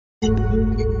Hey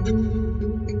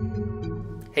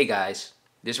guys,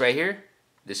 this right here,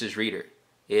 this is Reeder.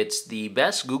 It's the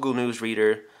best Google News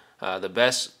reader, the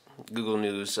best Google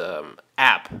News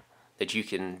app that you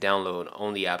can download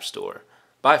on the App Store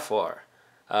by far.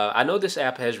 I know this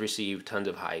app has received tons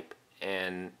of hype,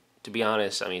 and to be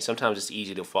honest, I mean, sometimes it's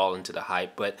easy to fall into the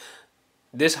hype, but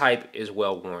this hype is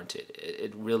well warranted.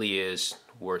 It really is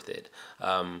worth it.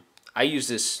 I use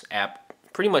this app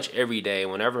pretty much every day.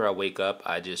 Whenever I wake up,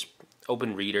 I just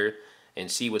open Reeder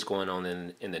and see what's going on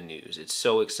in the news. It's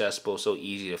so accessible, so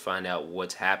easy to find out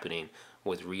what's happening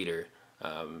with Reeder.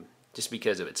 Just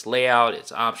because of its layout,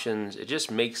 its options, it just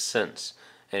makes sense.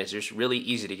 And it's just really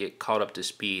easy to get caught up to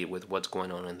speed with what's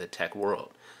going on in the tech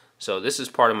world. So this is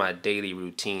part of my daily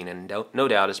routine, and no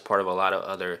doubt it's part of a lot of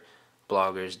other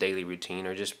bloggers' daily routine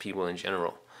or just people in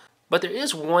general. But there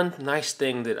is one nice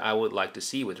thing that I would like to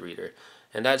see with Reeder,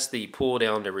 and that's the pull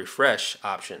down to refresh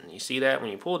option. You see that?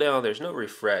 When you pull down, there's no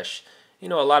refresh. You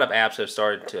know, a lot of apps have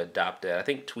started to adopt that. I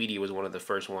think Tweety was one of the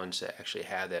first ones to actually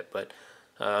have that, but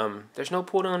there's no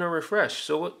pull down or refresh.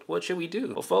 So what should we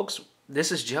do? Well, folks,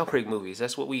 this is Jailbreak Movies.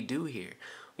 That's what we do here.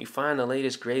 We find the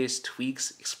latest, greatest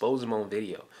tweaks, expose them on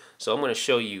video. So I'm going to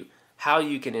show you how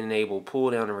you can enable pull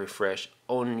down and refresh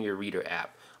on your Reeder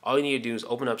app. All you need to do is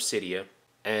open up Cydia,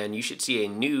 and you should see a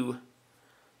new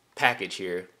package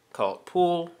here called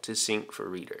Pull to Sync for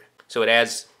Reeder. So it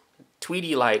adds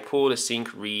Tweety-like pull to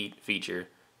sync read feature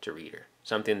to Reeder,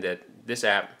 something that this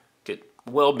app could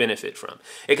well benefit from.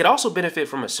 It could also benefit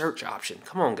from a search option.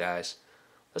 Come on, guys.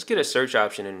 Let's get a search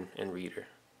option in Reeder.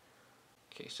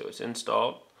 Okay, so it's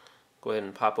installed. Go ahead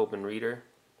and pop open Reeder.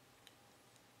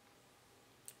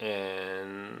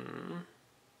 And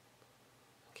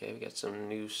okay, we got some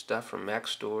new stuff from Mac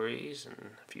Stories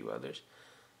and a few others.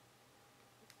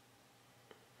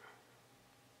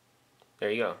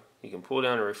 There you go. You can pull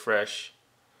down and refresh.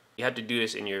 You have to do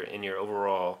this in your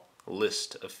overall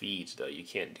list of feeds, though. You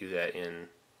can't do that in,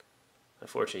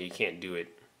 unfortunately, you can't do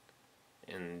it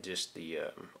in just the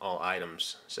all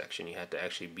items section. You have to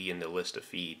actually be in the list of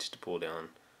feeds to pull down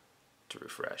to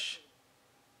refresh.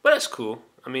 But that's cool.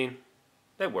 I mean,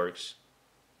 that works.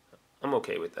 I'm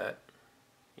okay with that,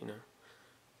 you know.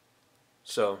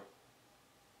 So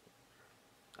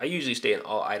I usually stay in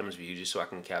all items view just so I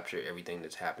can capture everything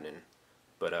that's happening.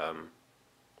 But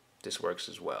this works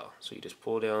as well. So you just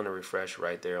pull down and refresh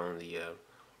right there on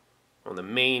the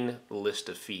main list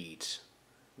of feeds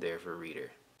there for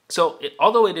Reeder. So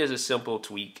although it is a simple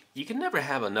tweak, you can never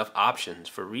have enough options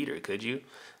for Reeder, could you?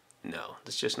 No,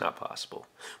 that's just not possible.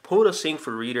 Pull to Sync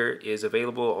for Reeder is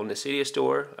available on the Cydia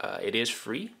store. It is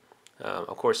free.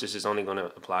 Of course, this is only going to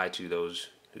apply to those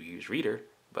who use Reeder,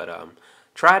 but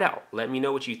try it out. Let me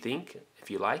know what you think. If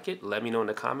you like it, let me know in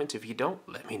the comments. If you don't,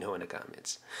 let me know in the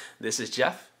comments. This is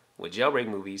Jeff with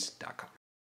JailbreakMovies.com.